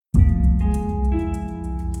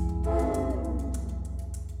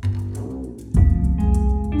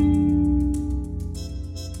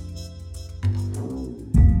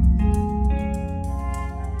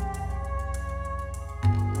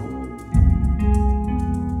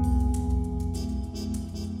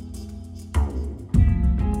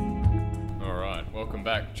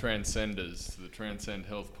back, Transcenders, the Transcend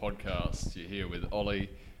Health podcast. You're here with Ollie,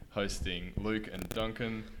 hosting Luke and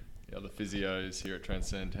Duncan, the other physios here at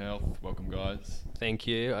Transcend Health. Welcome, guys. Thank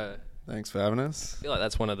you. Thanks for having us. I feel like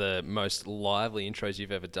that's one of the most lively intros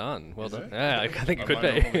you've ever done. Well done. It? Yeah, I think it could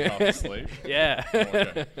normally be. half asleep. Yeah. Oh,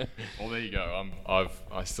 okay. Well, there you go.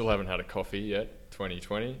 I still haven't had a coffee yet.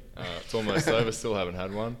 2020. It's almost over. Still haven't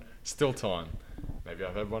had one. Still time. Maybe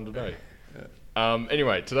I've had one today. Yeah.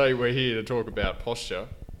 Anyway, today we're here to talk about posture.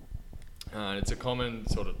 It's a common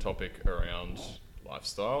sort of topic around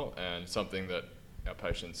lifestyle and something that our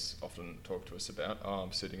patients often talk to us about.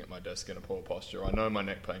 I'm sitting at my desk in a poor posture. I know my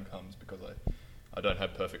neck pain comes because I don't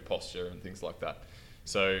have perfect posture and things like that.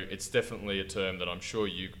 So it's definitely a term that I'm sure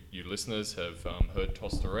you listeners have heard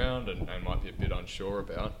tossed around and might be a bit unsure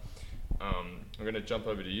about. I'm going to jump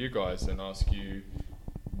over to you guys and ask you,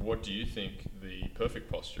 what do you think the perfect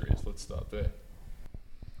posture is? Let's start there.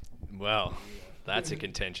 Well, that's a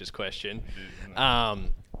contentious question.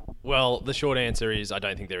 Well, the short answer is I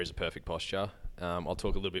don't think there is a perfect posture. I'll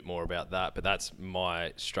talk a little bit more about that, but that's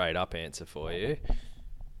my straight up answer for you.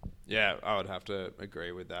 Yeah, I would have to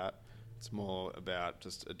agree with that. It's more about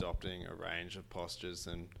just adopting a range of postures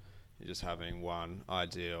and just having one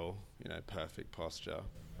ideal, perfect posture.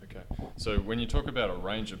 Okay. So when you talk about a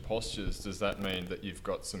range of postures, does that mean that you've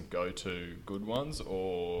got some go-to good ones,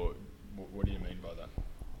 or what do you mean by that?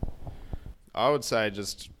 I would say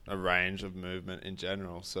just a range of movement in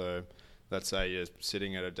general. So let's say you're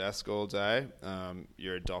sitting at a desk all day,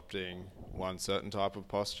 you're adopting one certain type of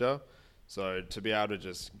posture. So to be able to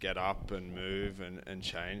just get up and move and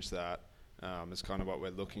change that is kind of what we're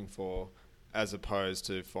looking for, as opposed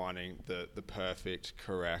to finding the perfect,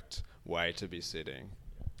 correct way to be sitting.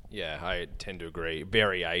 Yeah, I tend to agree.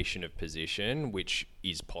 Variation of position, which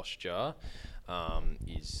is posture,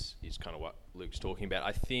 is kind of what Luke's talking about.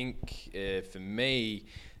 I think for me,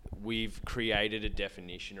 we've created a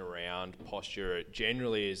definition around posture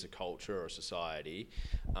generally as a culture or a society,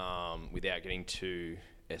 without getting too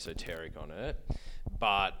esoteric on it.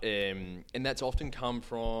 But and that's often come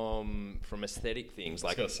from aesthetic things. I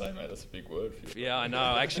was going to say, mate, that's a big word for you. Yeah, I know.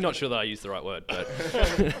 Actually not sure that I used the right word, but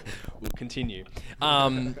we'll continue.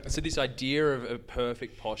 So this idea of a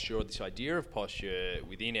perfect posture, or this idea of posture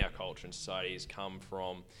within our culture and society, has come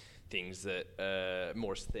from things that are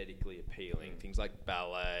more aesthetically appealing, things like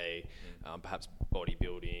ballet, perhaps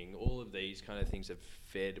bodybuilding. All of these kind of things have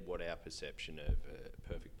fed what our perception of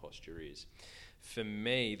perfect posture is. For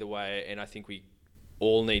me, the way, and I think we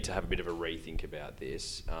all need to have a bit of a rethink about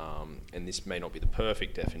this, and this may not be the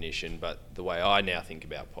perfect definition, but the way I now think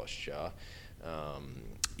about posture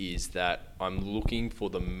is that I'm looking for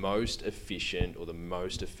the most efficient or the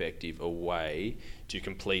most effective way to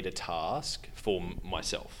complete a task for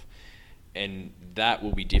myself. And that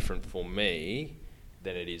will be different for me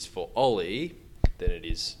than it is for Ollie, than it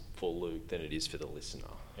is for Luke, than it is for the listener.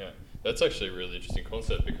 Yeah, that's actually a really interesting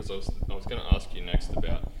concept, because I was going to ask you next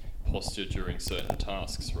about posture during certain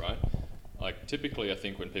tasks, right? Like typically I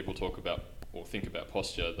think when people talk about or think about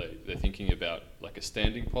posture, they're thinking about like a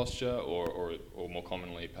standing posture or more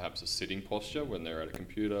commonly perhaps a sitting posture when they're at a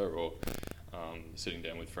computer or sitting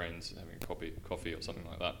down with friends having a coffee or something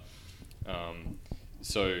like that.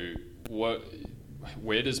 So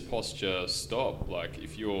where does posture stop? Like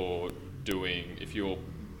if you're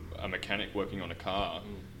a mechanic working on a car,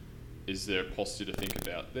 is there posture to think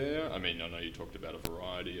about there? I mean, I know you talked about a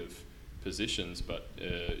variety of positions, but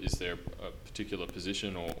is there a particular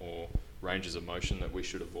position or ranges of motion that we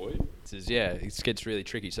should avoid? It gets really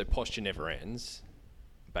tricky. So posture never ends.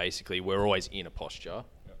 Basically, we're always in a posture.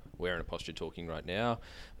 Yep. We're in a posture talking right now.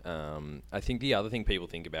 I think the other thing people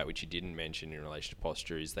think about, which you didn't mention in relation to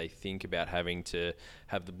posture, is they think about having to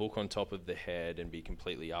have the book on top of the head and be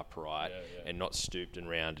completely upright and not stooped and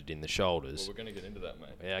rounded in the shoulders. Well, we're going to get into that, mate.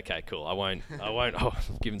 Yeah, okay, cool. I won't. Oh,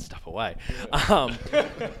 I've given stuff away. Yeah.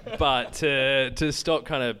 But to stop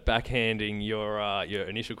kind of backhanding your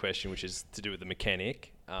initial question, which is to do with the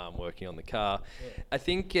mechanic working on the car, I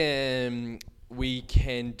think we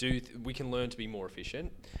can learn to be more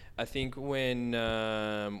efficient. I think when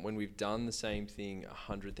we've done the same thing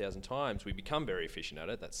 100,000 times, we become very efficient at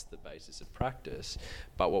it. That's the basis of practice.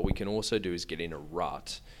 But what we can also do is get in a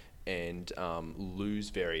rut and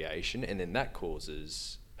lose variation, and then that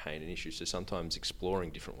causes pain and issues. So sometimes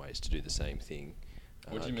exploring different ways to do the same thing.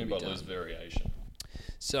 What do you mean by lose variation?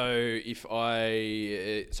 So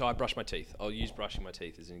I brush my teeth. I'll use brushing my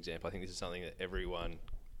teeth as an example. I think this is something that everyone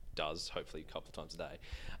does, hopefully a couple of times a day.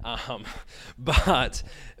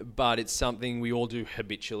 But it's something we all do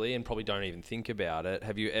habitually and probably don't even think about it.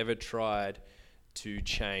 Have you ever tried to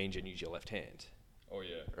change and use your left hand? Oh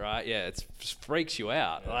yeah. Right? Yeah, it freaks you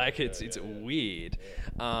out. It's weird.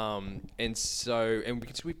 And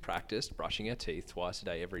because we've practiced brushing our teeth twice a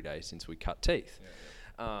day, every day since we cut teeth.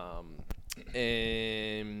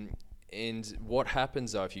 And what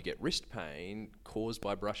happens though if you get wrist pain caused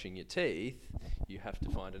by brushing your teeth? You have to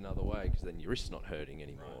find another way because then your wrist's not hurting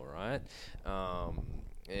anymore, right?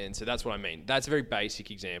 And so that's what I mean. That's a very basic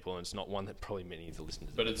example, and it's not one that probably many of the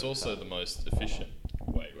listeners. But it's also the most efficient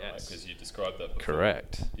way, right? Yes. Because you described that before.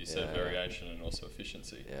 Correct. You said variation and also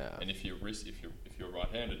efficiency. Yeah. And if you're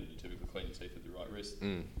right-handed, you typically clean your teeth with your right wrist,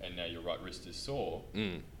 and now your right wrist is sore,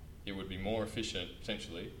 it would be more efficient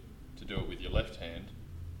potentially to do it with your left hand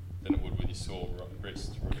than it would with your sore right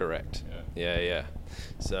wrist. Right? Correct. Yeah.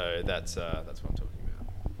 So that's what I'm talking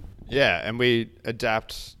about. Yeah, and we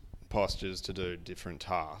adapt postures to do different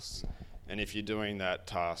tasks. And if you're doing that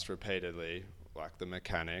task repeatedly, like the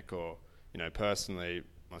mechanic, or, personally,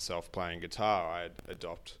 myself playing guitar, I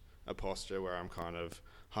adopt a posture where I'm kind of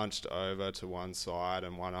hunched over to one side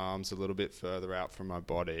and one arm's a little bit further out from my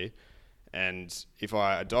body. And if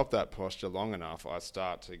I adopt that posture long enough, I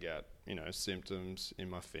start to get, symptoms in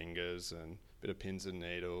my fingers and a bit of pins and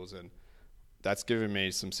needles. And that's giving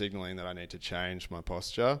me some signaling that I need to change my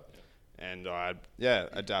posture. And I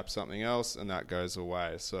adapt something else, and that goes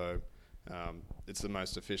away. So it's the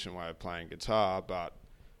most efficient way of playing guitar, but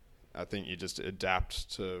I think you just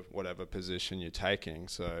adapt to whatever position you're taking.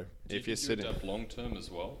 So if you're sitting, adapt long term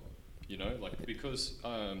as well, because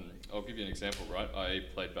I'll give you an example, right? I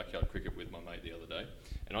played backyard cricket with my mate the other day,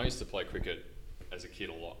 and I used to play cricket as a kid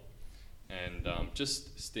a lot. And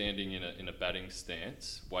just standing in a batting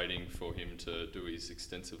stance, waiting for him to do his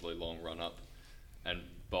extensively long run up and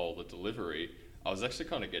bowl the delivery, I was actually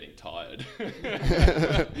kind of getting tired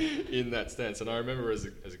in that stance. And I remember as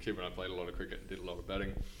a kid when I played a lot of cricket and did a lot of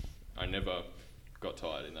batting, I never got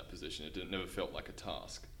tired in that position. It never felt like a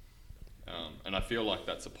task. And I feel like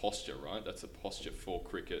that's a posture, right? That's a posture for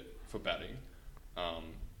cricket, for batting.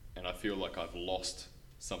 And I feel like I've lost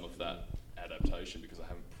some of that adaptation because I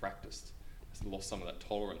haven't practiced. I've lost some of that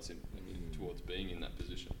tolerance towards being in that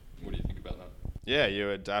position. What do you think about that? Yeah,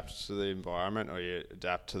 you adapt to the environment, or you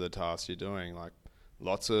adapt to the task you're doing. Like,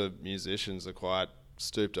 lots of musicians are quite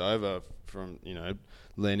stooped over from,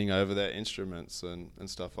 leaning over their instruments and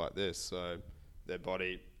stuff like this. So their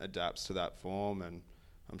body adapts to that form, and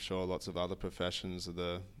I'm sure lots of other professions are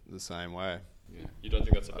the same way. Yeah. You don't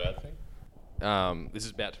think that's a bad thing? This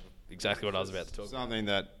is exactly what I was about to talk about. Something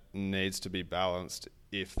that needs to be balanced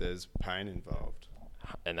if there's pain involved.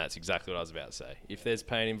 And that's exactly what I was about to say. If there's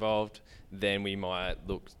pain involved, then we might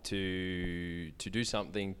look to do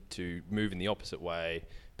something to move in the opposite way,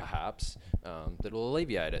 perhaps, that will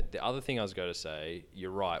alleviate it. The other thing I was going to say,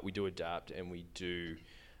 you're right, we do adapt and we do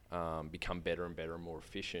become better and better and more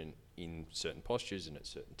efficient in certain postures and at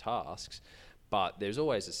certain tasks, but there's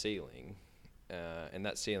always a ceiling, and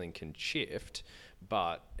that ceiling can shift,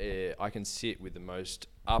 but I can sit with the most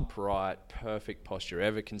upright, perfect posture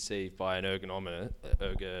ever conceived by an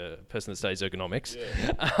person that studies ergonomics.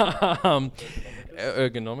 Yeah.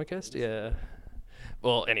 Ergonomicist, yeah.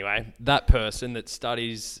 Well, anyway, that person that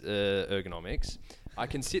studies ergonomics, I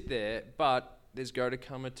can sit there, but there's going to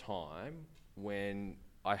come a time when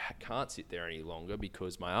I can't sit there any longer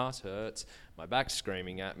because my ass hurts, my back's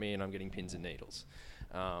screaming at me, and I'm getting pins and needles.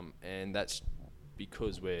 And that's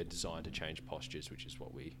because we're designed to change postures, which is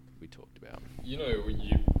what we talked about. You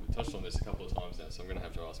touched on this a couple of times now, so I'm going to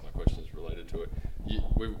have to ask my questions related to it.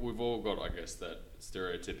 We've all got, I guess, that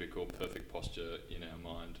stereotypical perfect posture in our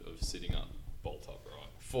mind of sitting up, bolt upright.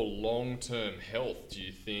 For long-term health, do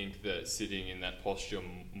you think that sitting in that posture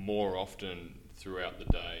more often throughout the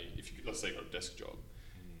day, let's say you've got a desk job,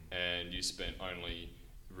 and you spent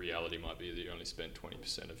reality might be that you only spend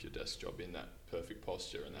 20% of your desk job in that perfect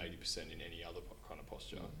posture and 80% in any other kind of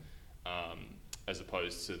posture, as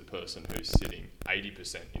opposed to the person who's sitting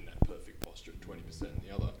 80% in that perfect posture and 20% in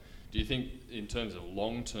the other. Do you think in terms of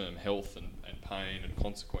long-term health and pain and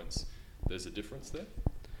consequence, there's a difference there?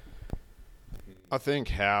 I think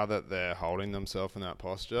how that they're holding themselves in that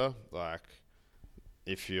posture, like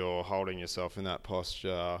if you're holding yourself in that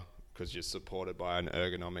posture because you're supported by an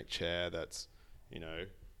ergonomic chair that's,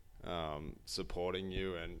 supporting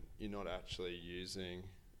you, and you're not actually using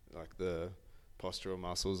like the postural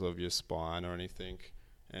muscles of your spine or anything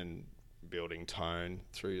and building tone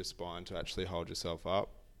through your spine to actually hold yourself up.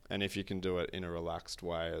 And if you can do it in a relaxed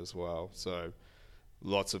way as well. So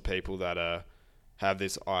lots of people that have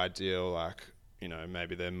this ideal, like,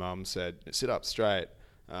 maybe their mum said, sit up straight.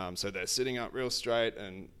 So they're sitting up real straight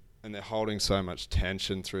and they're holding so much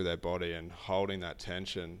tension through their body, and holding that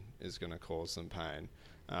tension is going to cause them pain.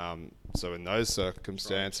 So in those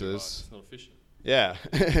circumstances, it's not efficient. yeah.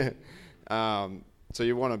 So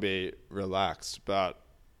you want to be relaxed, but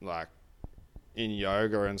like in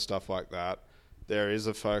yoga and stuff like that, there is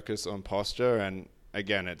a focus on posture, and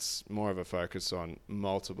again, it's more of a focus on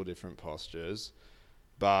multiple different postures.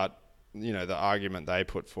 But the argument they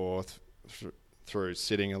put forth through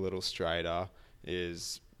sitting a little straighter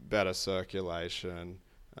is better circulation,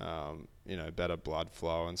 better blood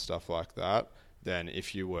flow and stuff like that, than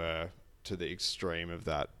if you were to the extreme of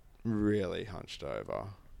that really hunched over.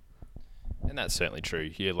 And that's certainly true.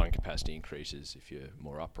 Your lung capacity increases if you're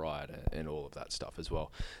more upright and all of that stuff as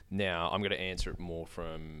well. Now, I'm going to answer it more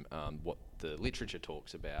from what the literature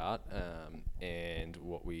talks about and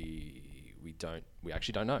what we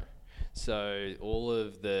actually don't know. So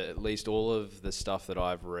at least all of the stuff that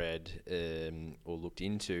I've read or looked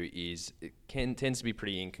into tends to be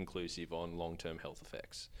pretty inconclusive on long-term health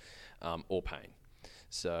effects or pain.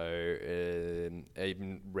 So I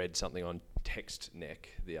even read something on TextNeck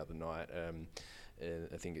the other night.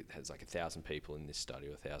 I think it has like 1,000 people in this study,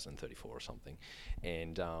 or 1,034 or something.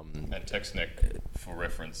 And TextNeck, for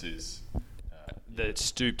reference, is that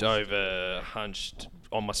stooped over, hunched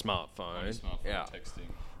on my smartphone. Yeah. Texting.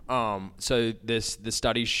 So the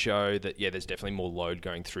studies show that there's definitely more load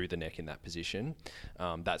going through the neck in that position.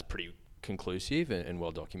 That's pretty conclusive and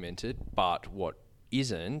well documented. But what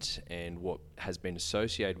isn't, and what has been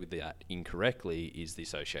associated with that incorrectly, is the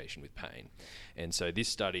association with pain. And so this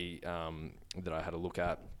study that I had a look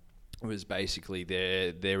at was basically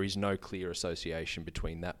there is no clear association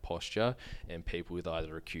between that posture and people with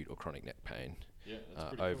either acute or chronic neck pain. Yeah,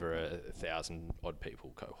 that's over cool. 1,000 odd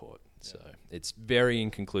people cohort. So it's very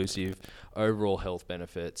inconclusive. Overall health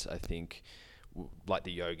benefits, I think, like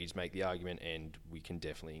the yogis make the argument, and we can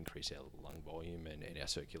definitely increase our lung volume and our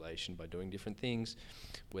circulation by doing different things.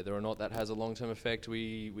 Whether or not that has a long-term effect,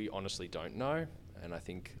 we honestly don't know. And I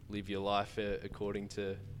think live your life according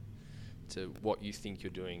to what you think you're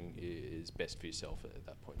doing is best for yourself at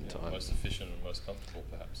that point in time. Most efficient and most comfortable,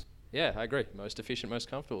 perhaps. Yeah, I agree. Most efficient, most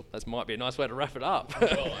comfortable. That might be a nice way to wrap it up.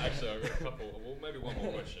 Well, actually, I've got a couple. Well, maybe one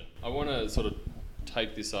more question. I want to sort of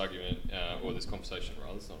take this argument, or this conversation,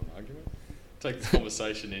 rather. It's not an argument. Take this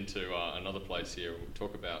conversation into another place here. We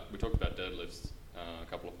talked about deadlifts a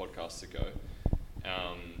couple of podcasts ago,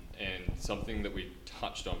 and something that we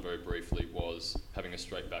touched on very briefly was having a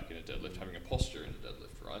straight back in a deadlift, having a posture in a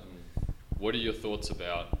deadlift, right? What are your thoughts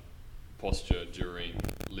about posture during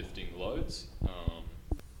lifting loads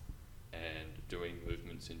and doing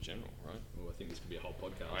movements in general, right? Well, I think this could be a whole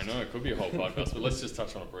podcast. I know it could be a whole podcast, but let's just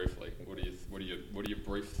touch on it briefly. What are your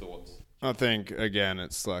brief thoughts? I think again,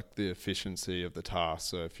 it's like the efficiency of the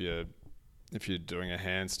task. So if you're doing a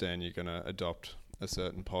handstand, you're going to adopt a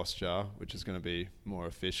certain posture, which is going to be more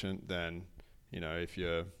efficient than if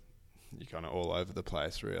you're kind of all over the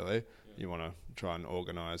place. Really, you want to try and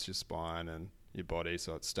organize your spine and your body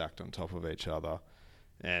so it's stacked on top of each other.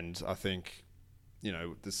 And I think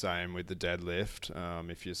the same with the deadlift.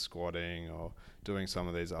 If you're squatting or doing some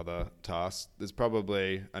of these other tasks, there's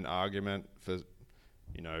probably an argument for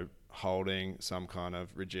holding some kind of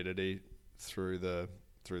rigidity through the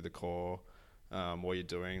core while you're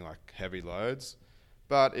doing like heavy loads.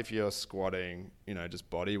 But if you're squatting, just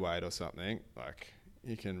body weight or something, like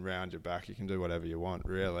you can round your back, you can do whatever you want,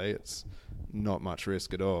 really. It's not much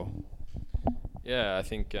risk at all. Yeah, I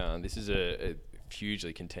think this is a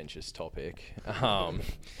hugely contentious topic.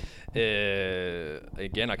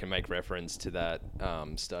 Again, I can make reference to that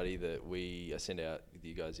study that I sent out with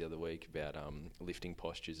you guys the other week about lifting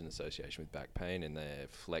postures in association with back pain, and they're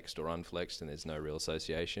flexed or unflexed, and there's no real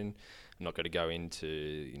association. I'm not going to go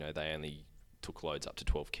into, they only took loads up to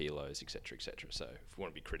 12 kilos, etc., etc. So if we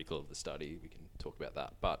want to be critical of the study, we can talk about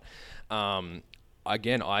that. But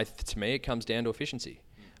again, to me, it comes down to efficiency.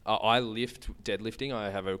 I lift deadlifting. I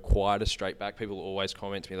have quite a straight back. People always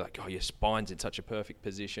comment to me like, "Oh, your spine's in such a perfect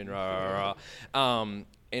position."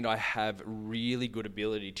 And I have really good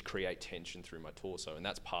ability to create tension through my torso, and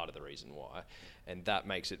that's part of the reason why. And that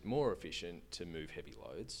makes it more efficient to move heavy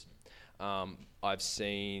loads. I've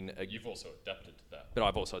seen... You've also adapted to that. But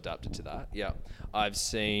I've also adapted to that, yeah. I've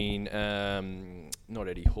seen, not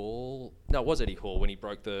Eddie Hall. No, it was Eddie Hall when he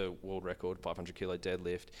broke the world record, 500 kilo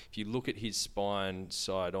deadlift. If you look at his spine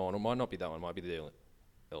side on, or might not be that one, might be the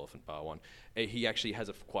elephant bar one, he actually has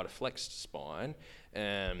quite a flexed spine,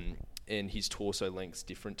 and his torso length's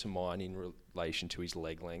different to mine in relation to his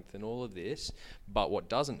leg length and all of this. But what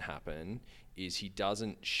doesn't happen is he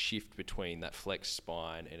doesn't shift between that flexed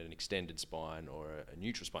spine and an extended spine or a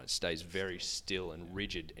neutral spine. It stays very still and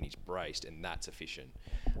rigid, and he's braced, and that's efficient.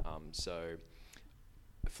 So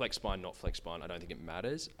flex spine, not flex spine, I don't think it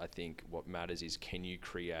matters. I think what matters is, can you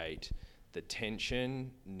create the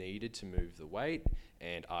tension needed to move the weight,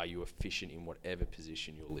 and are you efficient in whatever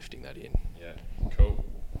position you're lifting that in? Yeah, cool.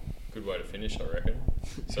 Good way to finish, I reckon.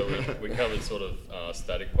 So we covered sort of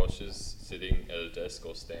static postures, sitting at a desk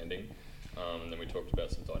or standing, and then we talked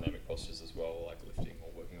about some dynamic postures as well, like lifting or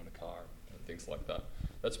working on a car and things like that.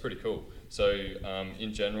 That's pretty cool. So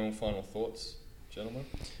in general, final thoughts, gentlemen?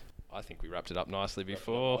 I think we wrapped it up nicely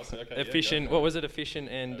before. Okay, efficient, yeah, what was it? Efficient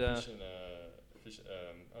and... efficient,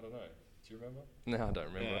 I don't know. Do you remember? No, I don't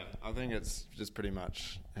remember. Yeah, I think it's just pretty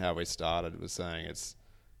much how we started, was saying it's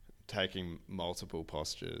taking multiple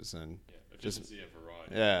postures and Efficiency and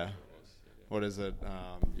variety. Yeah. What is it?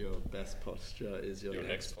 Your best posture is your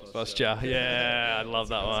next Posture. Yeah, I love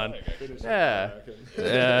that one.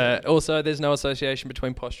 Yeah. Also, there's no association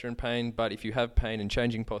between posture and pain, but if you have pain and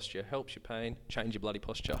changing posture helps your pain, change your bloody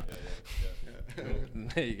posture.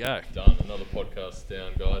 There you go. Done. Another podcast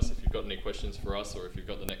down, guys. If you've got any questions for us, or if you've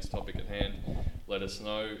got the next topic at hand, let us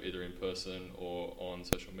know, either in person or on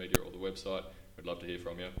social media or the website. We'd love to hear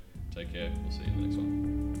from you. Take care. We'll see you in the next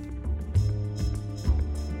one.